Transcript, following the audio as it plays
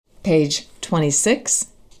page 26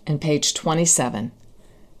 and page 27.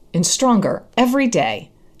 In Stronger Every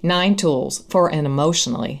Day, 9 Tools for an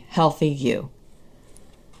Emotionally Healthy You.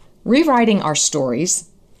 Rewriting our stories,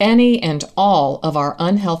 any and all of our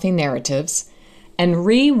unhealthy narratives, and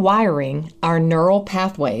rewiring our neural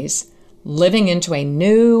pathways, living into a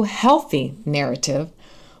new, healthy narrative,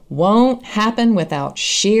 won't happen without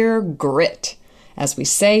sheer grit, as we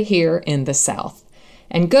say here in the South,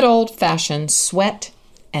 and good old-fashioned sweat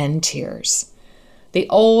and tears. The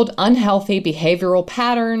old unhealthy behavioral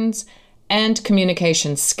patterns and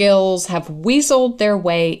communication skills have weaseled their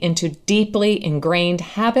way into deeply ingrained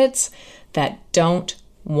habits that don't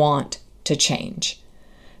want to change.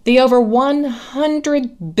 The over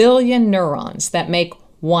 100 billion neurons that make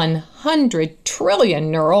 100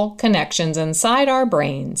 trillion neural connections inside our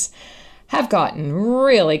brains have gotten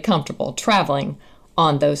really comfortable traveling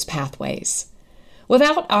on those pathways.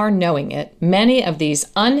 Without our knowing it, many of these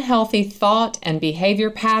unhealthy thought and behavior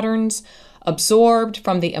patterns, absorbed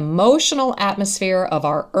from the emotional atmosphere of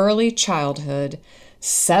our early childhood,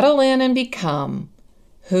 settle in and become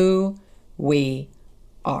who we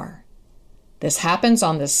are. This happens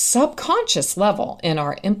on the subconscious level in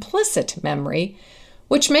our implicit memory,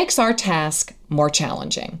 which makes our task more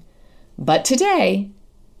challenging. But today,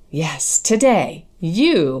 yes, today,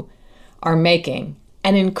 you are making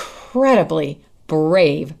an incredibly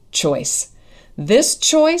brave choice. This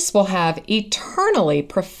choice will have eternally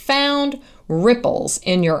profound ripples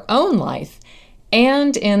in your own life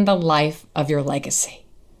and in the life of your legacy.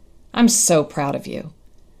 I'm so proud of you,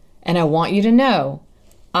 and I want you to know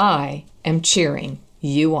I am cheering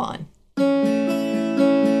you on.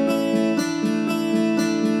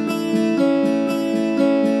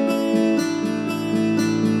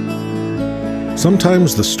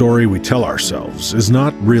 Sometimes the story we tell ourselves is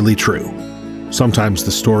not really true. Sometimes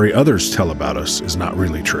the story others tell about us is not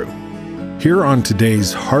really true. Here on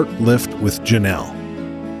today's Heart Lift with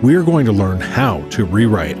Janelle, we are going to learn how to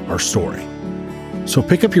rewrite our story. So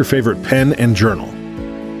pick up your favorite pen and journal,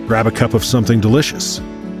 grab a cup of something delicious,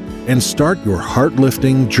 and start your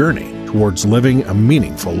heart-lifting journey towards living a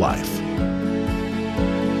meaningful life.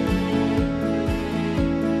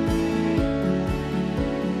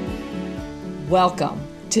 Welcome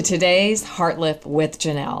to today's Heart Lift with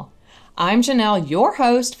Janelle. I'm Janelle, your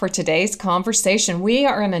host for today's conversation. We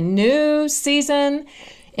are in a new season,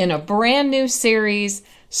 in a brand new series,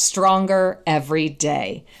 Stronger Every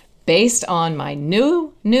Day, based on my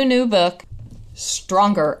new book,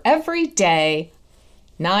 Stronger Every Day,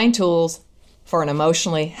 9 Tools for an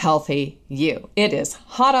Emotionally Healthy You. It is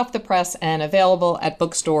hot off the press and available at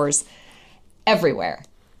bookstores everywhere.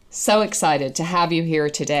 So excited to have you here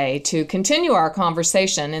today to continue our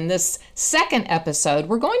conversation. In this second episode,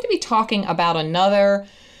 we're going to be talking about another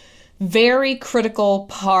very critical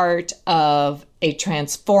part of a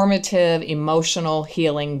transformative emotional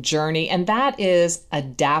healing journey, and that is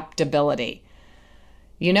adaptability.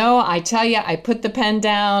 You know, I tell you, I put the pen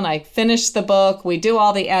down, I finish the book, we do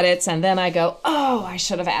all the edits, and then I go, oh, I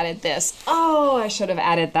should have added this. Oh, I should have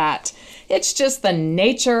added that. It's just the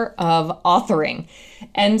nature of authoring.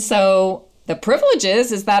 And so the privilege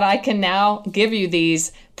is that I can now give you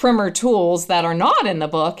these primer tools that are not in the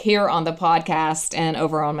book here on the podcast and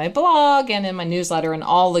over on my blog and in my newsletter and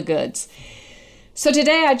all the goods. So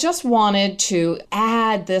today I just wanted to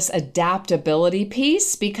add this adaptability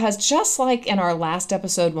piece because just like in our last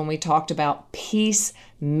episode when we talked about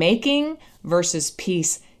peacemaking versus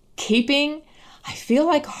peacekeeping, I feel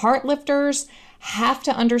like heart lifters have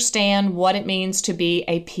to understand what it means to be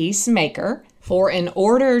a peacemaker for in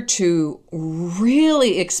order to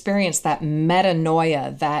really experience that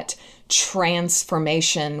metanoia, that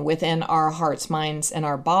transformation within our hearts, minds, and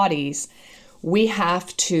our bodies, we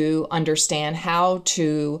have to understand how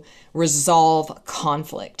to resolve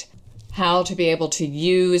conflict, how to be able to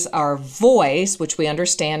use our voice, which we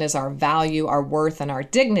understand is our value, our worth, and our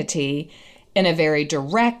dignity, in a very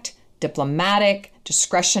direct, diplomatic,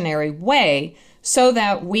 discretionary way so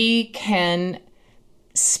that we can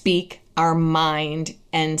speak our mind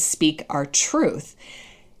and speak our truth.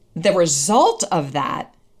 The result of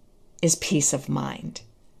that is peace of mind.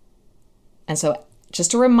 And so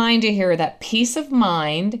just a reminder here that peace of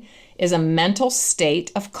mind is a mental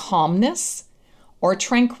state of calmness or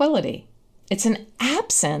tranquility. It's an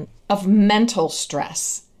absence of mental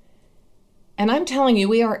stress. And I'm telling you,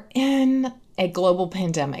 we are in a global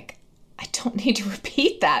pandemic. I don't need to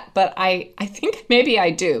repeat that, but I think maybe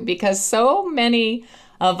I do, because so many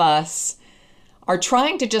of us are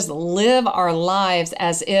trying to just live our lives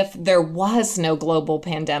as if there was no global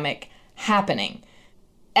pandemic happening.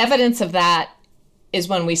 Evidence of that is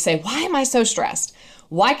when we say, why am I so stressed?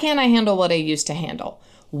 Why can't I handle what I used to handle?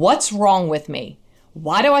 What's wrong with me?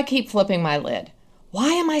 Why do I keep flipping my lid? Why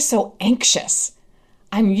am I so anxious?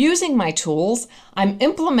 I'm using my tools. I'm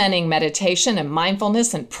implementing meditation and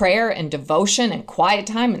mindfulness and prayer and devotion and quiet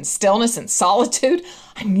time and stillness and solitude.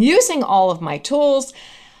 I'm using all of my tools.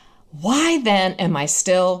 Why then am I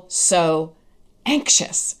still so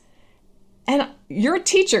anxious? And your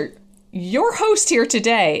teacher, your host here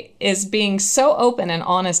today, is being so open and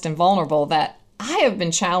honest and vulnerable that I have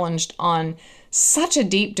been challenged on such a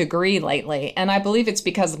deep degree lately. And I believe it's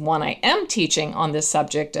because, one, I am teaching on this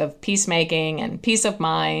subject of peacemaking and peace of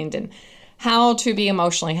mind and how to be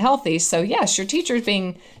emotionally healthy. So yes, your teacher is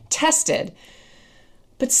being tested.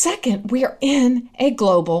 But second, we are in a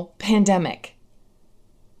global pandemic.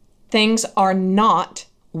 Things are not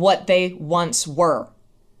what they once were.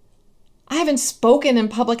 I haven't spoken in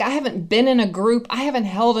public. I haven't been in a group. I haven't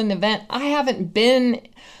held an event. I haven't been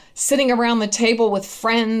sitting around the table with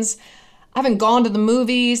friends. I haven't gone to the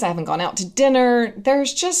movies. I haven't gone out to dinner.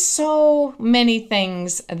 There's just so many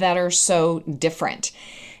things that are so different.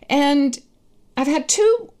 And I've had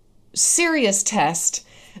 2 serious tests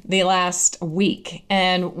the last week.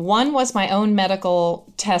 And one was my own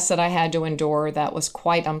medical test that I had to endure that was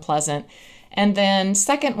quite unpleasant. And then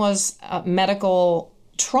second was medical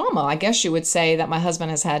trauma, I guess you would say, that my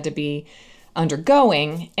husband has had to be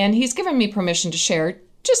undergoing. And he's given me permission to share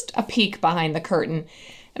just a peek behind the curtain.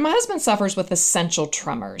 And my husband suffers with essential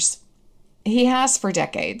tremors. He has for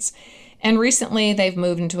decades. And recently they've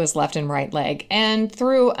moved into his left and right leg. And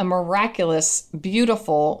through a miraculous,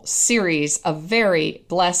 beautiful series of very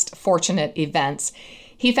blessed, fortunate events,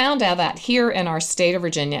 he found out that here in our state of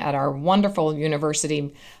Virginia, at our wonderful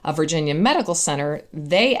University of Virginia Medical Center,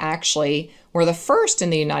 they actually were the first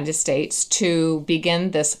in the United States to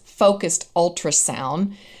begin this focused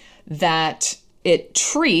ultrasound that it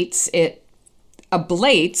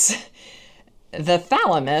ablates the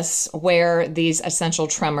thalamus where these essential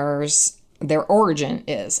tremors, their origin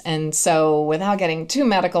is. And so without getting too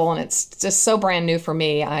medical, and it's just so brand new for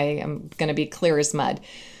me, I am going to be clear as mud.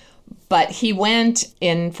 But he went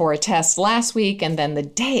in for a test last week, and then the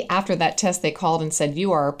day after that test, they called and said,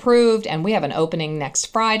 you are approved, and we have an opening next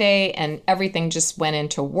Friday, and everything just went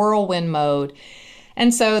into whirlwind mode.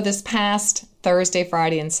 And so this past Thursday,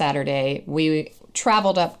 Friday, and Saturday, we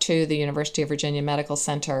traveled up to the University of Virginia Medical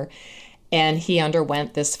Center, and he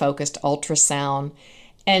underwent this focused ultrasound.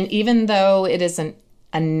 And even though it isn't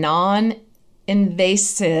a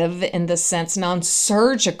non-invasive, in the sense,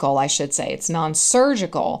 non-surgical, I should say, it's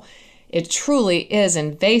non-surgical, it truly is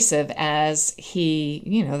invasive, as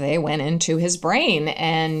they went into his brain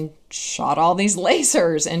and shot all these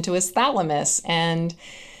lasers into his thalamus. And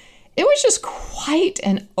it was just quite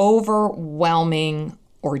an overwhelming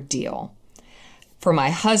ordeal for my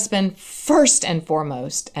husband, first and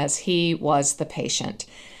foremost, as he was the patient.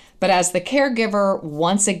 But as the caregiver,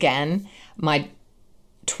 once again, my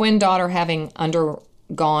twin daughter having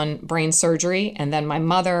undergone brain surgery, and then my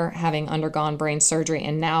mother having undergone brain surgery,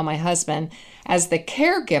 and now my husband, as the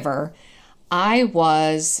caregiver, I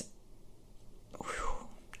was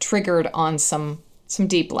triggered on some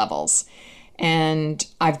deep levels. And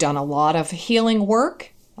I've done a lot of healing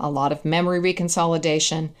work, a lot of memory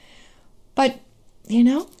reconsolidation, but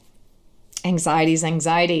anxiety's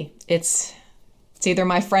anxiety. It's either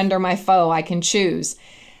my friend or my foe. I can choose.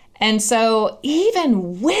 And so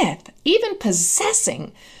even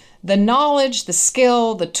possessing the knowledge, the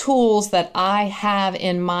skill, the tools that I have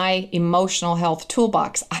in my emotional health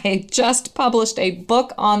toolbox, I just published a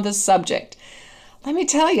book on the subject. Let me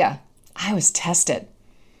tell you, I was tested.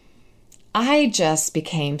 I just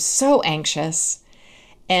became so anxious.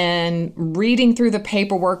 And reading through the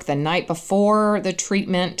paperwork the night before the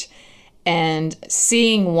treatment and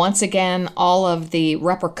seeing once again all of the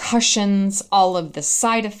repercussions, all of the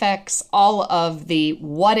side effects, all of the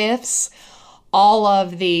what ifs, all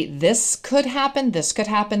of the this could happen, this could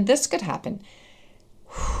happen, this could happen.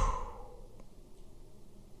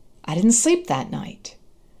 I didn't sleep that night.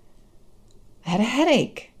 I had a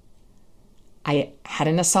headache. I had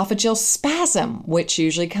an esophageal spasm, which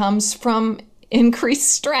usually comes from increased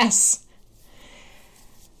stress.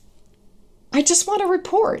 I just want to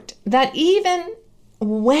report that even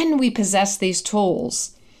when we possess these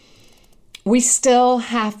tools, we still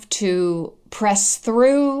have to press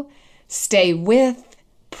through, stay with,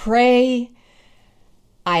 pray.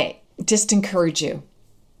 I just encourage you.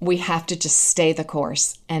 We have to just stay the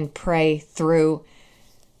course and pray through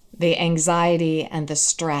the anxiety and the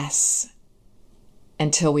stress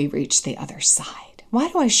until we reach the other side. Why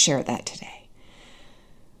do I share that today?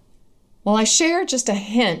 Well, I share just a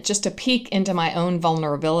hint, just a peek into my own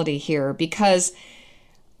vulnerability here, because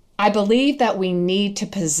I believe that we need to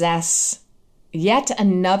possess yet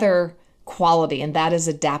another quality, and that is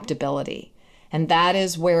adaptability. And that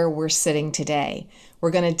is where we're sitting today.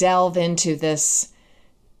 We're going to delve into this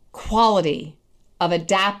quality of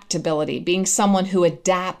adaptability, being someone who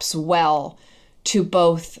adapts well to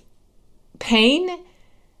both pain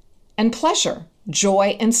and pleasure,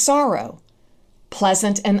 joy and sorrow,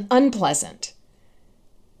 pleasant and unpleasant.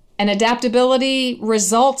 And adaptability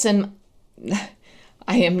results in,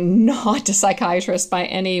 I am not a psychiatrist by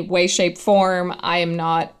any way, shape, form. I am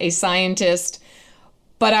not a scientist,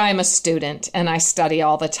 but I'm a student and I study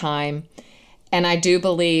all the time. And I do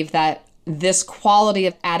believe that this quality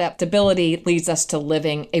of adaptability leads us to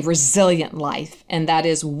living a resilient life. And that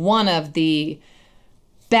is one of the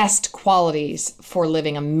best qualities for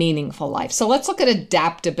living a meaningful life. So let's look at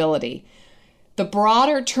adaptability. The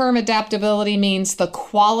broader term adaptability means the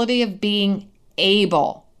quality of being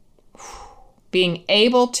able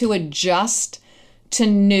to adjust to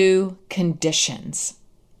new conditions.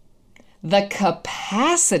 The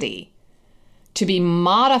capacity to be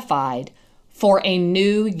modified for a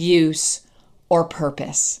new use or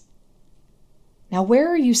purpose. Now, where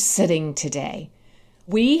are you sitting today?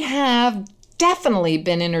 We have definitely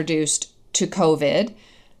been introduced to COVID,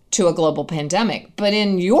 to a global pandemic, but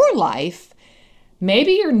in your life,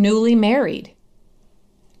 maybe you're newly married.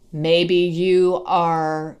 Maybe you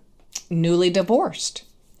are newly divorced.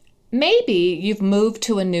 Maybe you've moved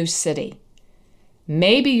to a new city.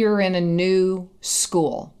 Maybe you're in a new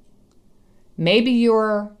school. Maybe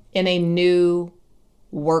you're in a new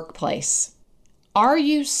workplace. Are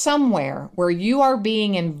you somewhere where you are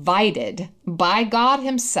being invited by God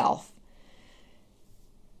Himself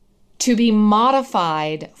to be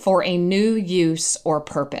modified for a new use or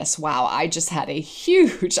purpose? Wow, I just had a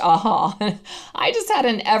huge aha. I just had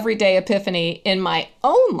an everyday epiphany in my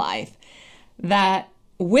own life that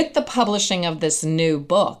with the publishing of this new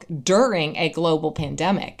book during a global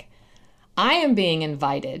pandemic, I am being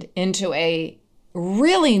invited into a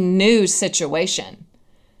really new situation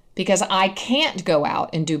because I can't go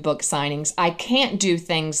out and do book signings. I can't do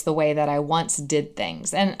things the way that I once did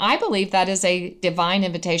things. And I believe that is a divine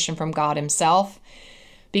invitation from God Himself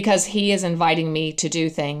because He is inviting me to do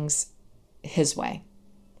things His way.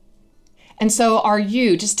 And so are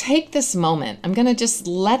you. Just take this moment. I'm going to just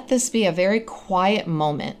let this be a very quiet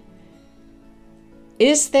moment.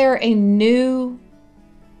 Is there a new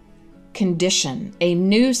condition, a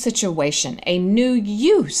new situation, a new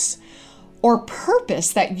use or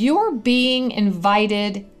purpose that you're being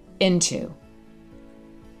invited into?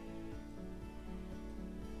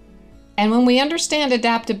 And when we understand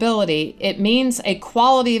adaptability, it means a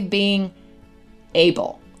quality of being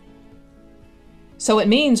able. So it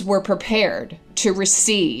means we're prepared to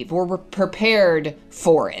receive, we're prepared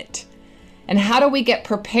for it. And how do we get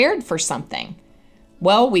prepared for something?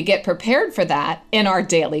 Well, we get prepared for that in our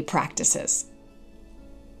daily practices.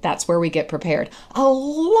 That's where we get prepared. A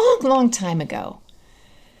long time ago,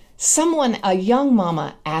 a young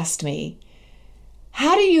mama asked me,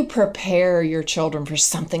 how do you prepare your children for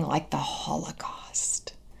something like the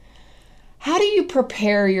Holocaust? How do you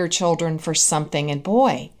prepare your children for something? And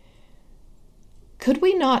boy, could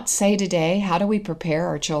we not say today, how do we prepare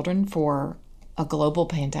our children for a global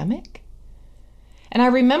pandemic? And I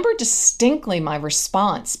remember distinctly my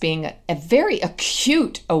response being a very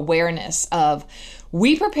acute awareness of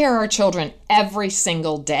we prepare our children every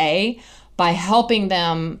single day by helping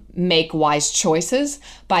them make wise choices,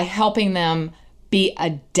 by helping them be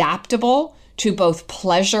adaptable to both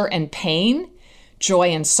pleasure and pain, joy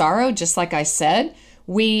and sorrow. Just like I said,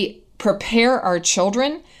 we prepare our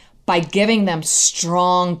children by giving them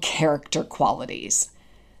strong character qualities,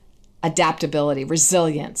 adaptability,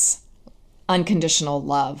 resilience, unconditional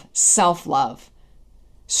love, self-love,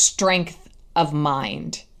 strength of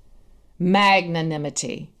mind,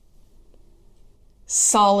 magnanimity,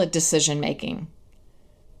 solid decision-making.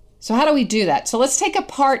 So how do we do that? So let's take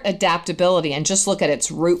apart adaptability and just look at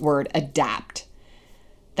its root word, adapt.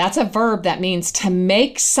 That's a verb that means to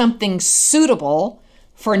make something suitable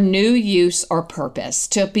for new use or purpose,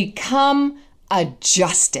 to become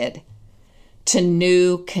adjusted to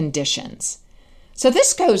new conditions. So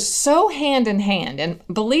this goes so hand in hand. And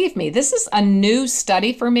believe me, this is a new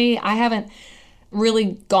study for me. I haven't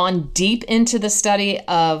really gone deep into the study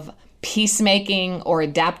of peacemaking or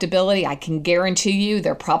adaptability. I can guarantee you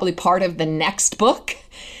they're probably part of the next book.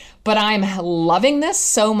 But I'm loving this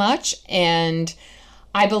so much. And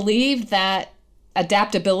I believe that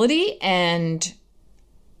adaptability and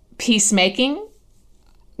peacemaking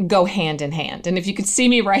go hand in hand. And if you could see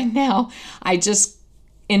me right now, I just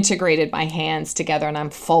integrated my hands together and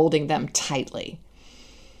I'm folding them tightly.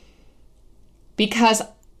 Because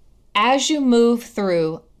as you move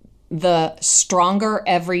through the Stronger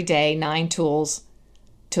Everyday 9 Tools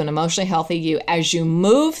to an Emotionally Healthy You, as you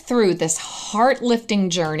move through this heart-lifting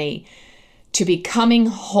journey to becoming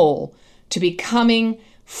whole, to becoming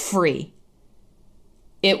free,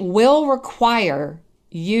 it will require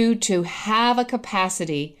you to have a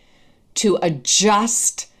capacity to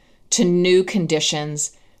adjust to new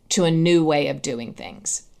conditions, to a new way of doing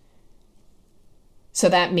things. So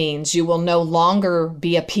that means you will no longer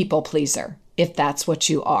be a people pleaser, if that's what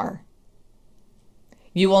you are.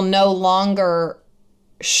 You will no longer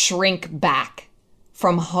shrink back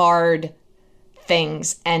from hard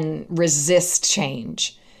things and resist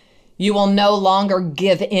change. You will no longer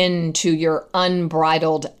give in to your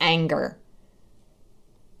unbridled anger.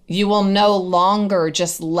 You will no longer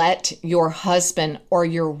just let your husband or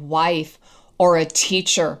your wife or a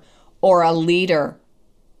teacher or a leader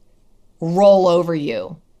roll over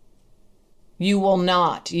you. You will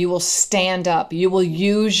not. You will stand up. You will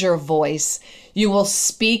use your voice. You will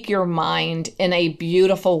speak your mind in a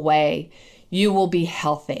beautiful way. You will be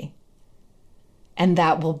healthy. And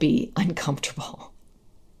that will be uncomfortable.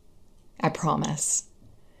 I promise.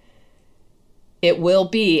 It will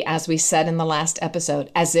be, as we said in the last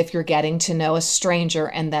episode, as if you're getting to know a stranger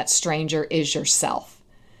and that stranger is yourself.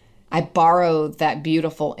 I borrowed that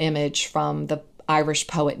beautiful image from the Irish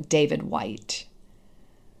poet David Whyte,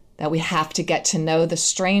 that we have to get to know the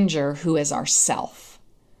stranger who is ourself.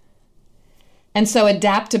 And so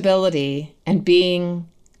adaptability and being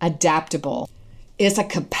adaptable is a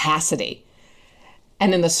capacity.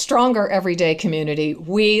 And in the Stronger Everyday community,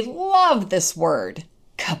 we love this word,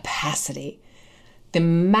 capacity. The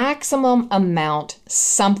maximum amount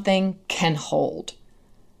something can hold.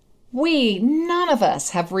 None of us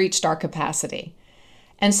have reached our capacity.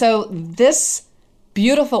 And so this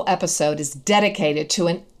beautiful episode is dedicated to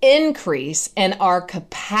an increase in our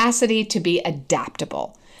capacity to be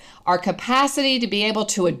adaptable, our capacity to be able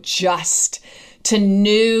to adjust to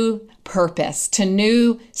new purpose, to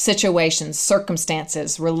new situations,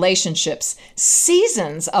 circumstances, relationships,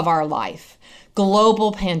 seasons of our life,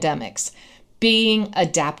 global pandemics, being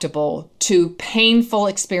adaptable to painful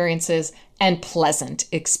experiences and pleasant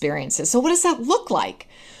experiences. So what does that look like?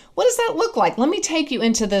 What does that look like? Let me take you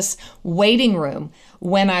into this waiting room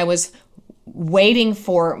when I was waiting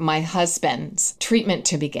for my husband's treatment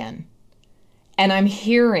to begin. And I'm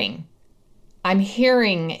hearing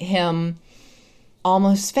him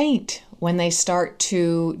almost faint when they start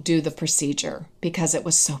to do the procedure because it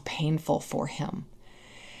was so painful for him.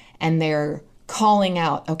 And they're calling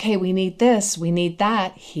out, okay, we need this, we need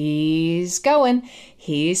that. He's going,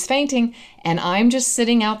 he's fainting. And I'm just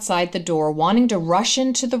sitting outside the door wanting to rush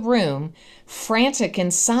into the room, frantic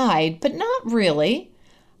inside, but not really.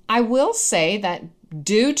 I will say that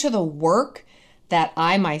due to the work that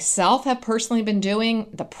I myself have personally been doing,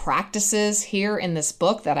 the practices here in this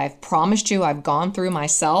book that I've promised you I've gone through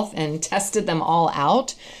myself and tested them all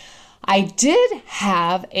out, I did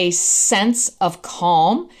have a sense of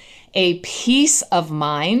calm, a peace of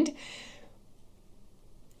mind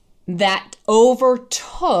that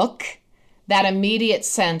overtook that immediate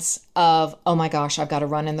sense of, oh my gosh, I've got to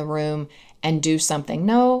run in the room and do something.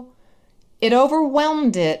 No, it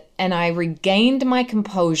overwhelmed it and I regained my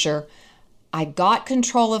composure. I got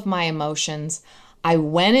control of my emotions. I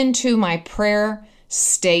went into my prayer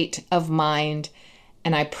state of mind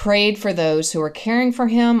and I prayed for those who were caring for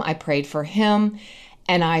him. I prayed for him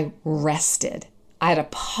and I rested. I had a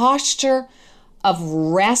posture of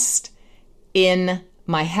rest in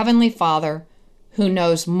my Heavenly Father who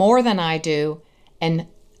knows more than I do, and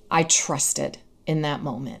I trusted in that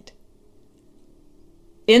moment.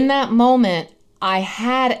 In that moment, I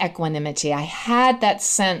had equanimity. I had that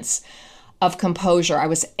sense of composure. I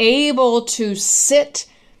was able to sit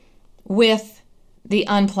with the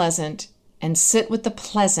unpleasant and sit with the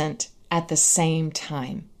pleasant at the same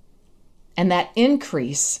time. And that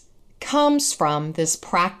increase comes from this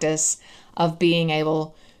practice of being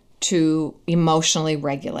able to emotionally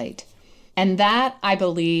regulate. And that, I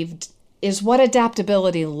believe, is what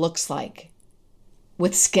adaptability looks like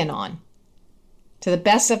with skin on. To the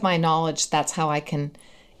best of my knowledge, that's how I can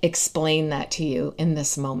explain that to you in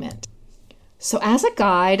this moment. So as a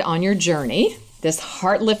guide on your journey, this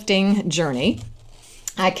heart-lifting journey,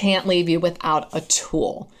 I can't leave you without a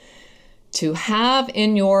tool to have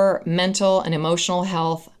in your mental and emotional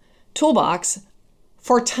health toolbox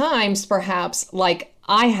for times perhaps like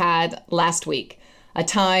I had last week, a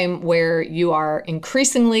time where you are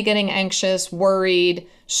increasingly getting anxious, worried,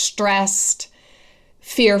 stressed,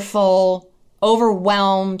 fearful,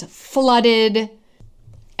 overwhelmed, flooded,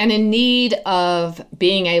 and in need of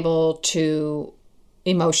being able to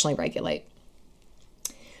emotionally regulate.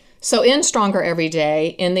 So in Stronger Every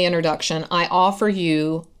Day, in the introduction, I offer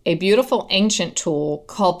you a beautiful ancient tool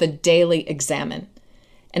called the Daily Examine.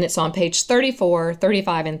 And it's on page 34,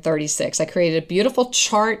 35, and 36. I created a beautiful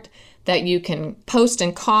chart that you can post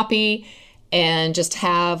and copy and just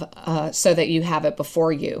have so that you have it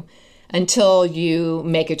before you until you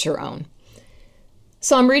make it your own.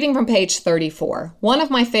 So I'm reading from page 34. One of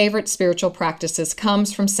my favorite spiritual practices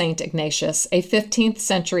comes from Saint Ignatius, a 15th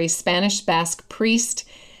century Spanish Basque priest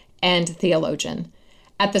and theologian.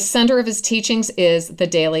 At the center of his teachings is the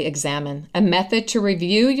Daily Examine, a method to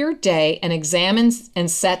review your day and examine and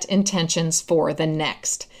set intentions for the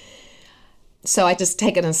next. So I just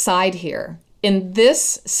take an aside here. In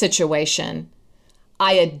this situation,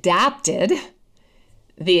 I adapted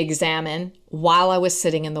the Examine while I was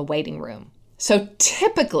sitting in the waiting room. So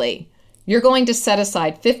typically, you're going to set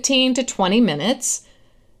aside 15 to 20 minutes,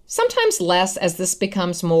 sometimes less as this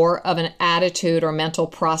becomes more of an attitude or mental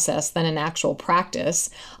process than an actual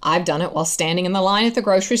practice. I've done it while standing in the line at the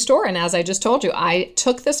grocery store. And as I just told you, I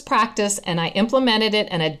took this practice and I implemented it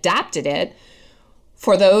and adapted it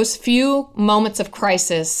for those few moments of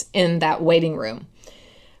crisis in that waiting room.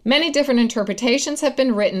 Many different interpretations have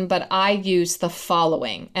been written, but I use the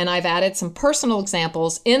following, and I've added some personal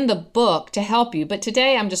examples in the book to help you. But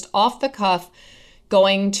today I'm just off the cuff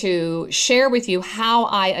going to share with you how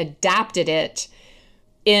I adapted it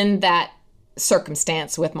in that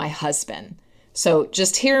circumstance with my husband. So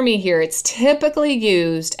just hear me here. It's typically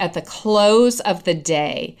used at the close of the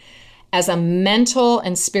day as a mental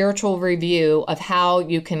and spiritual review of how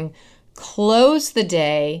you can close the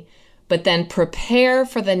day but then prepare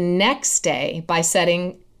for the next day by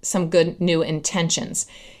setting some good new intentions.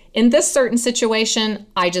 In this certain situation,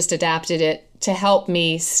 I just adapted it to help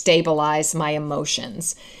me stabilize my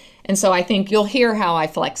emotions. And so I think you'll hear how I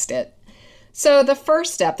flexed it. So the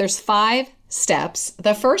first step, there's 5 steps.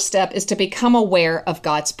 The first step is to become aware of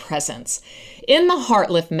God's presence. In the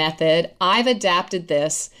Heartlift method, I've adapted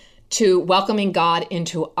this to welcoming God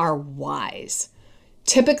into our whys.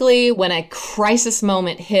 Typically, when a crisis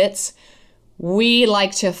moment hits, we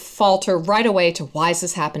like to falter right away to why is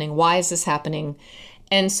this happening? Why is this happening?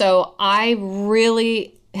 And so I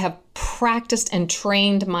really have practiced and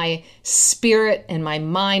trained my spirit and my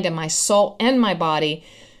mind and my soul and my body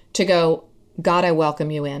to go, God, I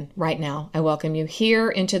welcome you in right now. I welcome you here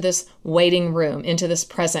into this waiting room, into this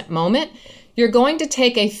present moment. You're going to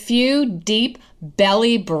take a few deep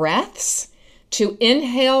belly breaths to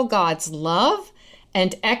inhale God's love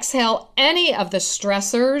and exhale any of the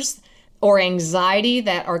stressors or anxiety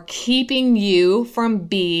that are keeping you from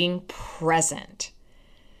being present.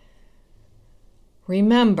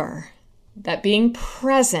 Remember that being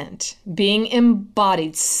present, being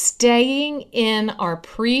embodied, staying in our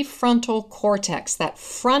prefrontal cortex, that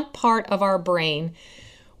front part of our brain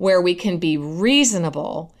where we can be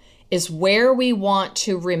reasonable, is where we want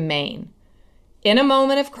to remain. In a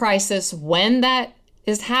moment of crisis, when that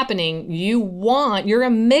is happening, your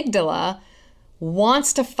amygdala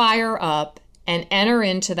wants to fire up and enter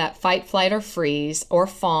into that fight, flight, or freeze or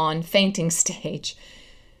fawn fainting stage.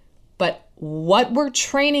 But what we're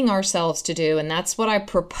training ourselves to do, and that's what I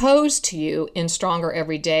propose to you in Stronger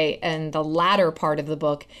Every Day and the latter part of the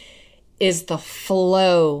book, is the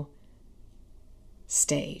flow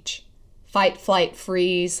stage. Fight, flight,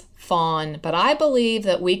 freeze, fawn. But I believe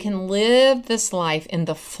that we can live this life in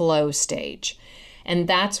the flow stage. And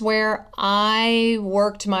that's where I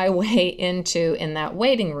worked my way into in that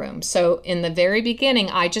waiting room. So in the very beginning,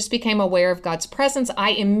 I just became aware of God's presence.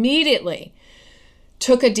 I immediately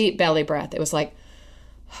took a deep belly breath. It was like,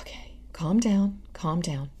 okay, calm down,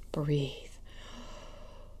 breathe.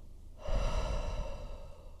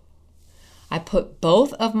 I put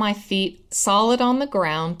both of my feet solid on the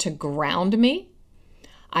ground to ground me.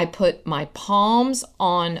 I put my palms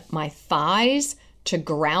on my thighs to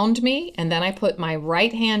ground me, and then I put my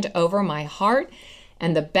right hand over my heart.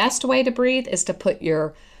 And the best way to breathe is to put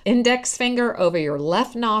your index finger over your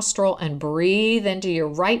left nostril and breathe into your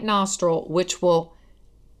right nostril, which will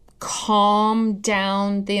calm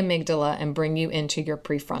down the amygdala and bring you into your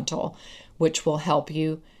prefrontal, which will help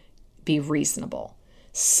you be reasonable.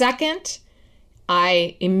 Second,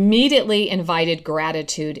 I immediately invited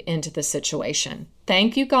gratitude into the situation.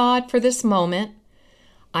 Thank you, God, for this moment.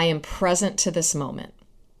 I am present to this moment.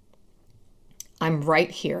 I'm right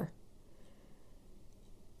here.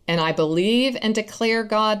 And I believe and declare,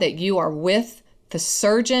 God, that you are with the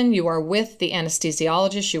surgeon, you are with the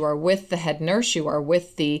anesthesiologist, you are with the head nurse, you are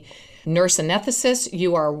with the nurse anesthetist,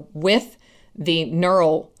 you are with the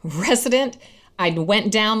neural resident. I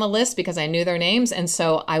went down the list because I knew their names. And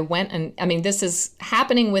so I went this is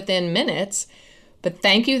happening within minutes, but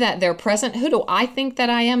thank you that they're present. Who do I think that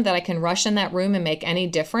I am, that I can rush in that room and make any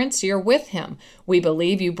difference? You're with him. We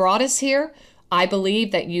believe you brought us here. I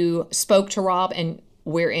believe that you spoke to Rob and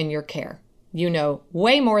we're in your care. You know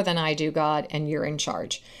way more than I do, God, and you're in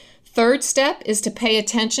charge. Third step is to pay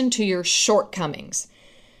attention to your shortcomings.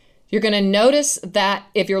 You're going to notice that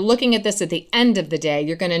if you're looking at this at the end of the day,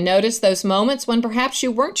 you're going to notice those moments when perhaps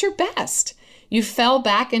you weren't your best. You fell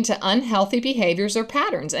back into unhealthy behaviors or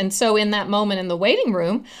patterns. And so in that moment in the waiting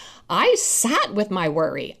room, I sat with my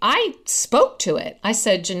worry. I spoke to it. I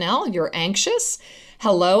said, Janelle, you're anxious.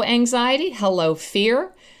 Hello, anxiety. Hello,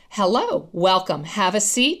 fear. Hello, welcome. Have a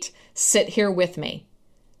seat. Sit here with me.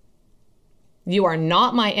 You are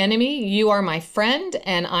not my enemy. You are my friend.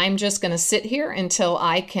 And I'm just going to sit here until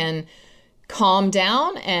I can calm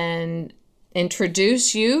down and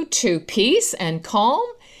introduce you to peace and calm.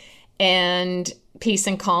 And peace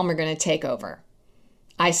and calm are going to take over.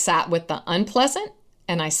 I sat with the unpleasant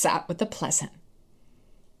and I sat with the pleasant.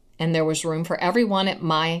 And there was room for everyone at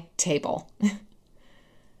my table.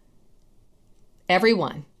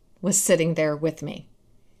 Everyone was sitting there with me.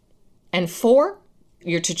 And 4,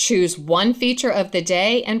 you're to choose one feature of the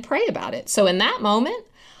day and pray about it. So in that moment,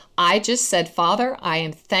 I just said, Father, I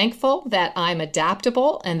am thankful that I'm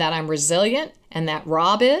adaptable and that I'm resilient and that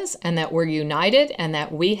Rob is and that we're united and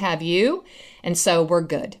that we have you. And so we're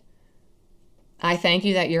good. I thank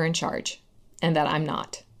you that you're in charge and that I'm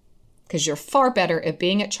not, because you're far better at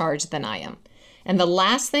being at charge than I am. And the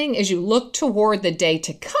last thing is you look toward the day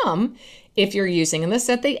to come if you're using this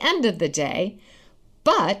at the end of the day.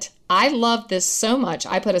 But I love this so much.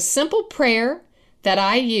 I put a simple prayer that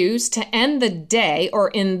I use to end the day, or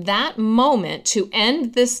in that moment to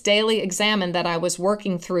end this daily examine that I was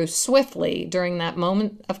working through swiftly during that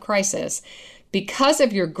moment of crisis. Because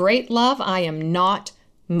of your great love, I am not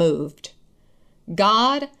moved.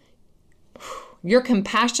 God, your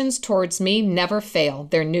compassions towards me never fail.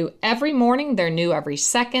 They're new every morning. They're new every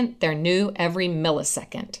second. They're new every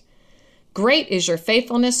millisecond. Great is your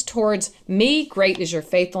faithfulness towards me. Great is your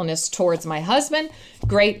faithfulness towards my husband.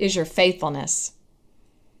 Great is your faithfulness.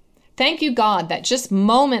 Thank you, God, that just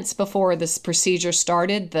moments before this procedure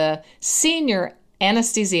started, the senior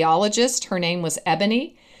anesthesiologist, her name was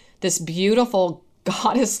Ebony, this beautiful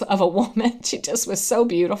goddess of a woman. She just was so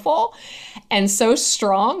beautiful and so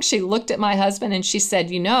strong. She looked at my husband and she said,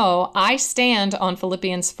 I stand on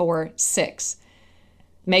Philippians 4:6.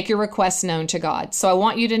 Make your requests known to God. So I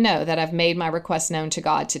want you to know that I've made my request known to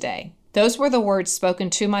God today. Those were the words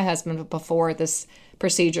spoken to my husband before this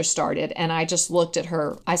procedure started. And I just looked at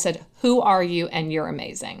her. I said, who are you? And you're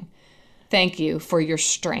amazing. Thank you for your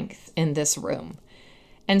strength in this room.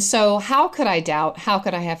 And so how could I doubt? How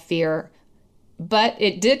could I have fear? But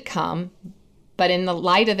it did come. But in the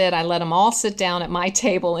light of it, I let them all sit down at my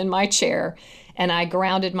table in my chair. And I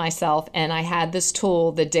grounded myself, and I had this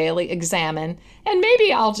tool, the daily examine, and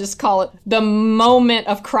maybe I'll just call it the moment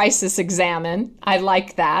of crisis examine. I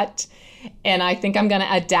like that. And I think I'm going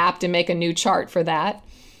to adapt and make a new chart for that.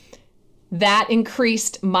 That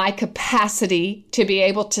increased my capacity to be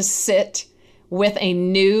able to sit with a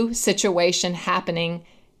new situation happening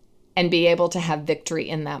and be able to have victory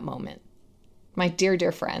in that moment. My dear,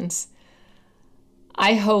 dear friends,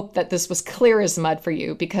 I hope that this was clear as mud for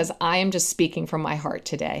you, because I am just speaking from my heart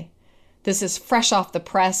today. This is fresh off the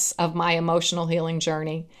press of my emotional healing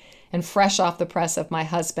journey and fresh off the press of my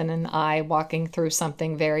husband and I walking through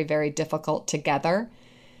something very, very difficult together.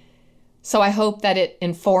 So I hope that it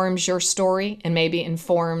informs your story and maybe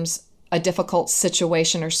informs a difficult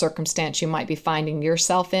situation or circumstance you might be finding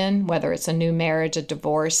yourself in, whether it's a new marriage, a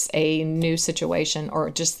divorce, a new situation, or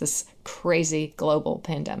just this crazy global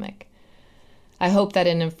pandemic. I hope that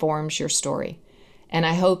it informs your story. And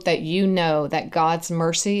I hope that you know that God's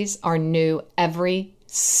mercies are new every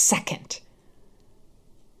second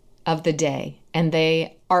of the day, and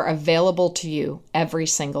they are available to you every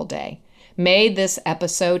single day. May this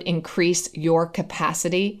episode increase your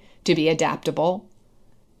capacity to be adaptable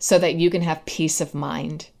so that you can have peace of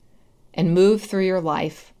mind and move through your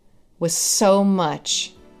life with so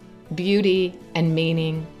much beauty and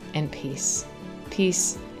meaning and peace.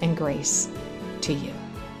 Peace and grace to you.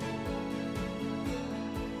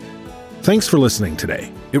 Thanks for listening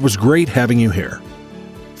today. It was great having you here.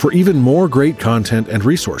 For even more great content and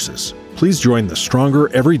resources, please join the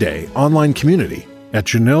Stronger Everyday online community at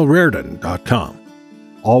JanelleRaridan.com.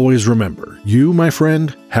 Always remember, you, my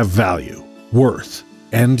friend, have value, worth,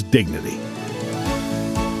 and dignity.